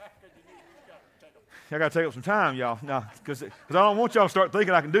back. I got to take up some time, y'all. No, because I don't want y'all to start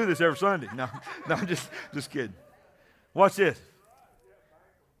thinking I can do this every Sunday. No, I'm just kidding. Watch this.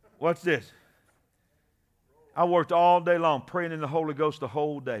 Watch this. I worked all day long praying in the Holy Ghost the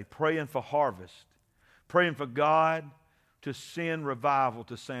whole day, praying for harvest, praying for God to send revival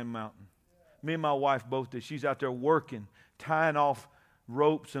to Sand Mountain. Me and my wife both did. She's out there working, tying off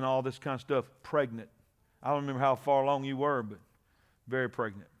ropes and all this kind of stuff, pregnant. I don't remember how far along you were, but very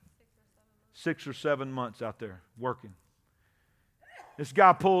pregnant. 6 or 7 months out there working. This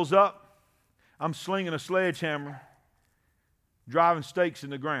guy pulls up. I'm slinging a sledgehammer, driving stakes in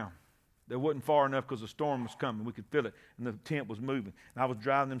the ground. They wasn't far enough because the storm was coming. We could feel it, and the tent was moving. And I was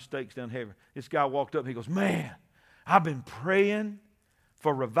driving them stakes down heavy. This guy walked up, and he goes, man, I've been praying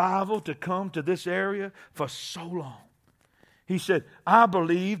for revival to come to this area for so long. He said, I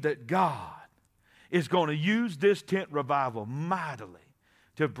believe that God is going to use this tent revival mightily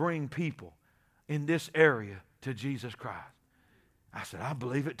to bring people in this area to Jesus Christ. I said, I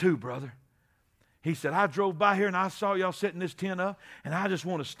believe it too, brother. He said, I drove by here and I saw y'all setting this tent up, and I just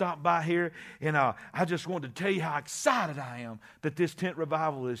want to stop by here, and I just wanted to tell you how excited I am that this tent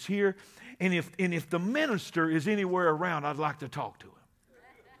revival is here. And if the minister is anywhere around, I'd like to talk to him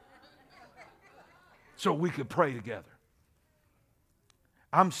so we could pray together.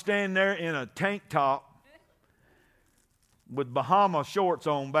 I'm standing there in a tank top with Bahama shorts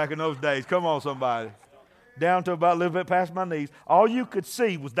on back in those days. Come on, somebody. Down to about a little bit past my knees. All you could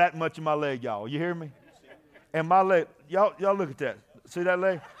see was that much of my leg, y'all. You hear me? And my leg, y'all look at that. See that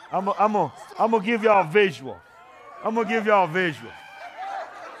leg? I'm gonna give y'all a visual. I'm gonna give y'all a visual.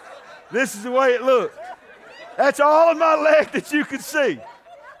 This is the way it looked. That's all of my leg that you could see.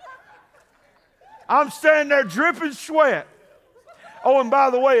 I'm standing there dripping sweat. Oh, and by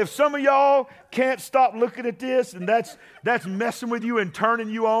the way, if some of y'all can't stop looking at this and that's messing with you and turning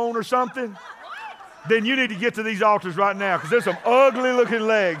you on or something, then you need to get to these altars right now, because there's some ugly looking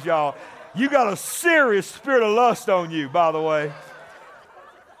legs, y'all. You got a serious spirit of lust on you, by the way.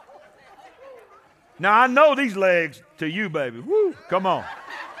 Now, I know these legs to you, baby. Woo, come on.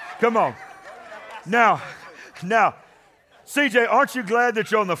 Come on. Now, CJ, aren't you glad that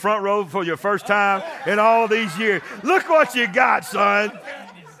you're on the front row for your first time in all these years? Look what you got, son. These are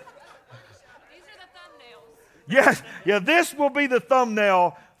the thumbnails. Yes, yeah, this will be the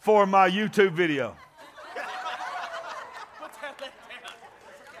thumbnail for my YouTube video.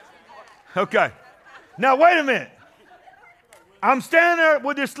 Okay. Now, wait a minute. I'm standing there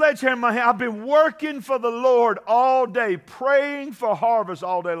with this sledgehammer in my hand. I've been working for the Lord all day, praying for harvest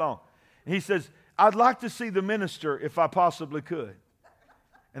all day long. And he says, I'd like to see the minister if I possibly could.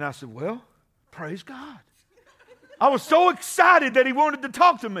 And I said, well, praise God. I was so excited that he wanted to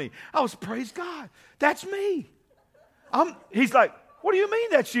talk to me. I was, praise God. That's me. He's like, what do you mean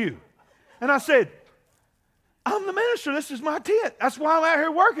that's you? And I said, I'm the minister. This is my tent. That's why I'm out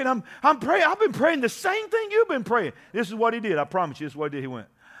here working. I'm praying. I've been praying the same thing you've been praying. This is what he did. I promise you, this is what he did. He went.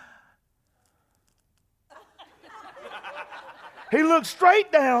 He looked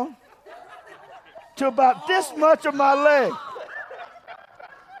straight down to about this much of my leg.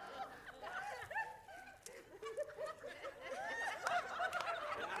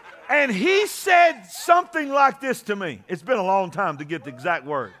 And he said something like this to me. It's been a long time to get the exact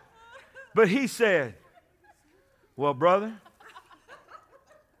word. But he said, well, brother,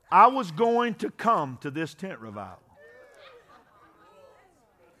 I was going to come to this tent revival,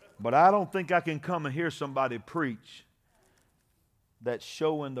 but I don't think I can come and hear somebody preach that's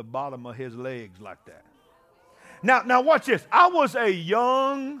showing the bottom of his legs like that. Now watch this. I was a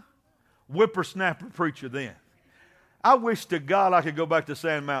young whippersnapper preacher then. I wish to God I could go back to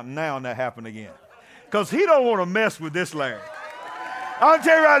Sand Mountain now and that happened again, because he don't want to mess with this Larry. I'll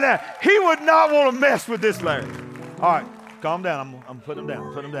tell you right now, he would not want to mess with this Larry. All right, calm down. I'm putting him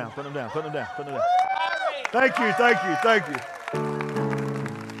down. Put him down. Thank you.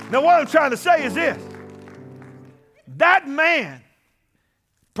 Now, what I'm trying to say is this. That man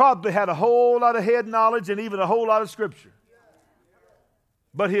probably had a whole lot of head knowledge and even a whole lot of scripture.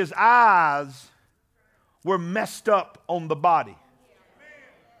 But his eyes were messed up on the body.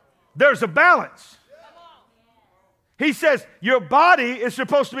 There's a balance. He says your body is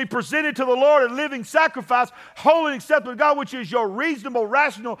supposed to be presented to the Lord a living sacrifice, holy and acceptable to God, which is your reasonable,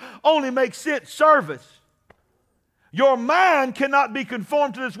 rational, only makes sense service. Your mind cannot be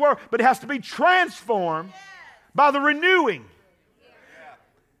conformed to this world, but it has to be transformed by the renewing.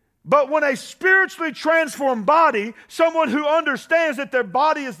 But when a spiritually transformed body, someone who understands that their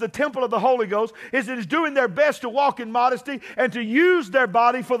body is the temple of the Holy Ghost, is doing their best to walk in modesty and to use their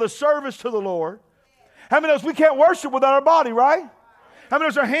body for the service to the Lord. How many knows we can't worship without our body, right? How many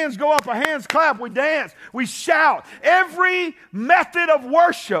knows our hands go up, our hands clap, we dance, we shout. Every method of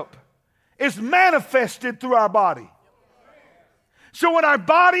worship is manifested through our body. So when our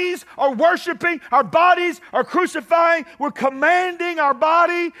bodies are worshiping, our bodies are crucifying, we're commanding our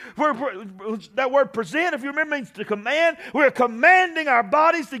body. That word present, if you remember, means to command. We're commanding our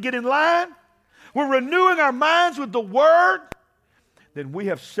bodies to get in line. We're renewing our minds with the Word. Then we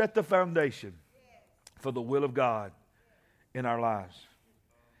have set the foundation for the will of God in our lives.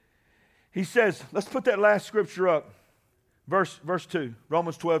 He says, let's put that last scripture up. Verse 2,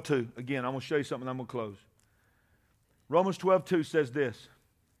 Romans 12:2. Again, I'm going to show you something, I'm going to close. Romans 12:2 says this.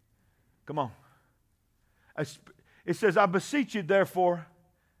 Come on. It says, I beseech you, therefore.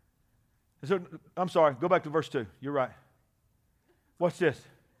 I'm sorry, go back to verse 2. You're right. What's this?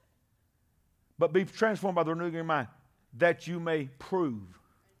 But be transformed by the renewing of your mind, that you may prove.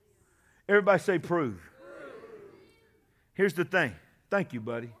 Everybody say prove. Here's the thing. Thank you,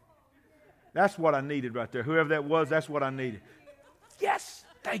 buddy. That's what I needed right there. Whoever that was, that's what I needed. Yes,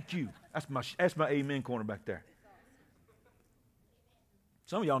 thank you. That's my amen corner back there.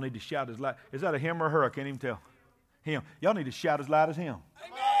 Some of y'all need to shout as loud. Is that a him or her? I can't even tell. Him. Y'all need to shout as loud as him.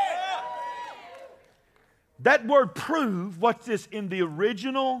 That word prove, what's this in the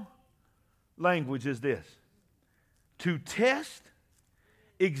original language is this. To test,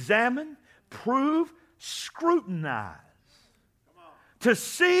 examine, prove, scrutinize. To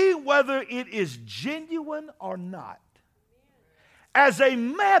see whether it is genuine or not. As a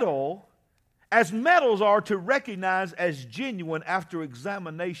metal, as metals are to recognize as genuine after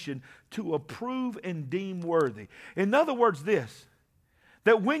examination, to approve and deem worthy. In other words, this,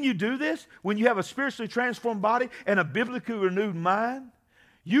 that when you do this, when you have a spiritually transformed body and a biblically renewed mind,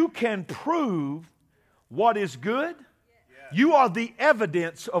 you can prove what is good. You are the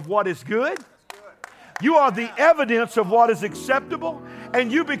evidence of what is good. You are the evidence of what is acceptable,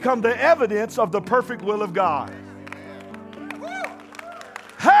 and you become the evidence of the perfect will of God.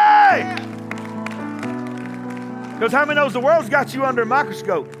 Hey! Because how many knows the world's got you under a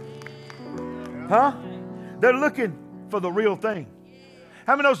microscope? Huh? They're looking for the real thing.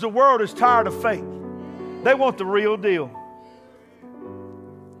 How many knows the world is tired of fake? They want the real deal.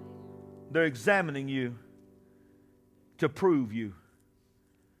 They're examining you to prove you,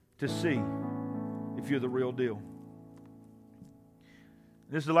 to see if you're the real deal.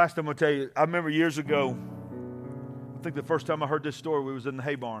 This is the last time I'll tell you. I remember years ago, I think the first time I heard this story, we was in the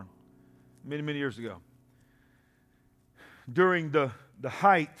hay barn many, many years ago. During the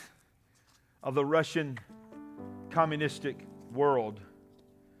height of the Russian communistic world,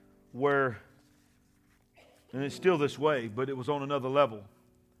 where, and it's still this way, but it was on another level,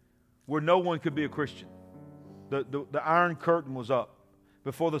 where no one could be a Christian. The Iron Curtain was up.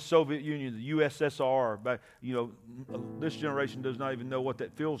 Before the Soviet Union, the USSR, this generation does not even know what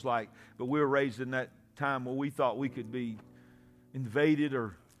that feels like, but we were raised in that time where we thought we could be invaded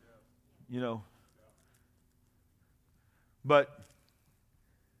or, But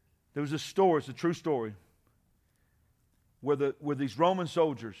there was a story, it's a true story, where these Roman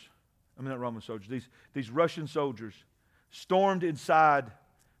soldiers, these Russian soldiers stormed inside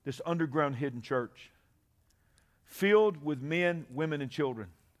this underground hidden church, filled with men, women, and children.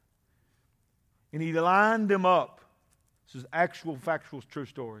 And he lined them up. This is actual, factual, true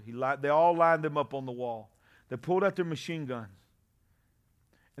story. They all lined them up on the wall. They pulled out their machine guns.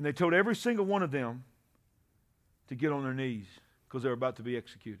 And they told every single one of them to get on their knees because they were about to be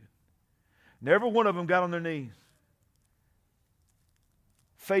executed. And every one of them got on their knees,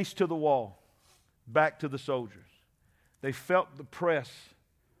 face to the wall, back to the soldiers. They felt the press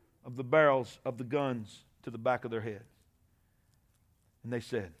of the barrels of the guns to the back of their head. And they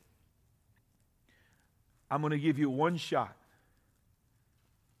said, I'm going to give you one shot.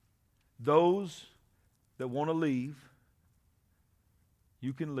 Those that want to leave,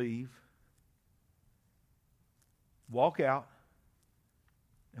 you can leave. Walk out,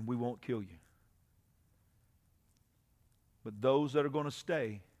 and we won't kill you. But those that are going to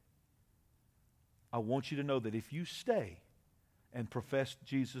stay, I want you to know that if you stay and profess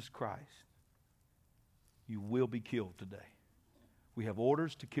Jesus Christ, you will be killed today. We have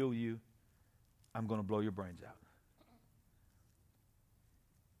orders to kill you. I'm going to blow your brains out.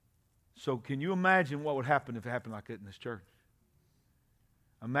 So can you imagine what would happen if it happened like that in this church?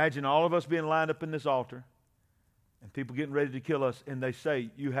 Imagine all of us being lined up in this altar and people getting ready to kill us, and they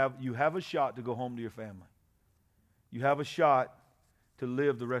say, you have a shot to go home to your family. You have a shot to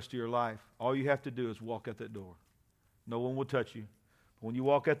live the rest of your life. All you have to do is walk out that door. No one will touch you. But when you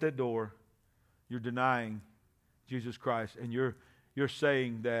walk out that door, you're denying Jesus Christ, and you're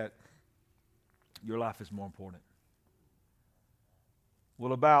saying that your life is more important.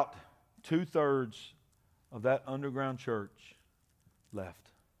 Well, about 2/3 of that underground church left.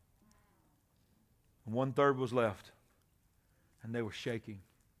 And 1/3 was left. And they were shaking.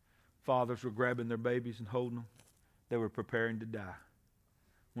 Fathers were grabbing their babies and holding them. They were preparing to die.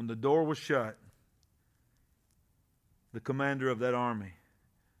 When the door was shut, the commander of that army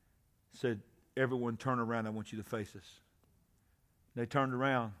said, everyone turn around, I want you to face us. They turned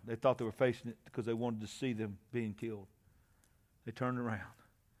around. They thought they were facing it because they wanted to see them being killed. They turned around.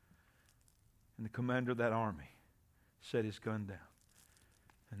 And the commander of that army set his gun down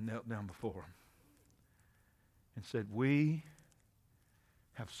and knelt down before him and said, we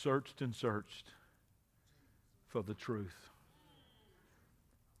have searched and searched for the truth.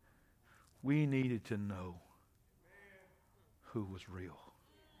 We needed to know who was real.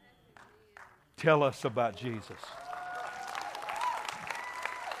 Tell us about Jesus.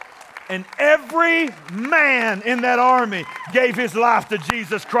 And every man in that army gave his life to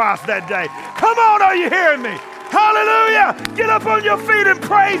Jesus Christ that day. Come on, are you hearing me? Hallelujah! Get up on your feet and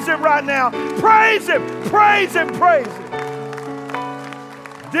praise Him right now. Praise Him, praise Him, praise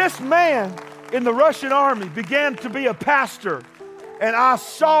Him. This man in the Russian army began to be a pastor, and I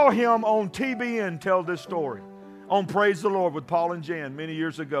saw him on TBN tell this story. On Praise the Lord with Paul and Jan many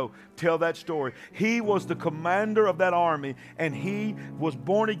years ago, tell that story. He was the commander of that army, and he was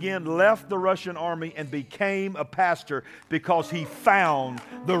born again, left the Russian army, and became a pastor because he found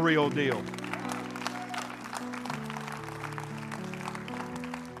the real deal.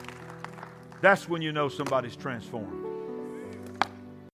 That's when you know somebody's transformed.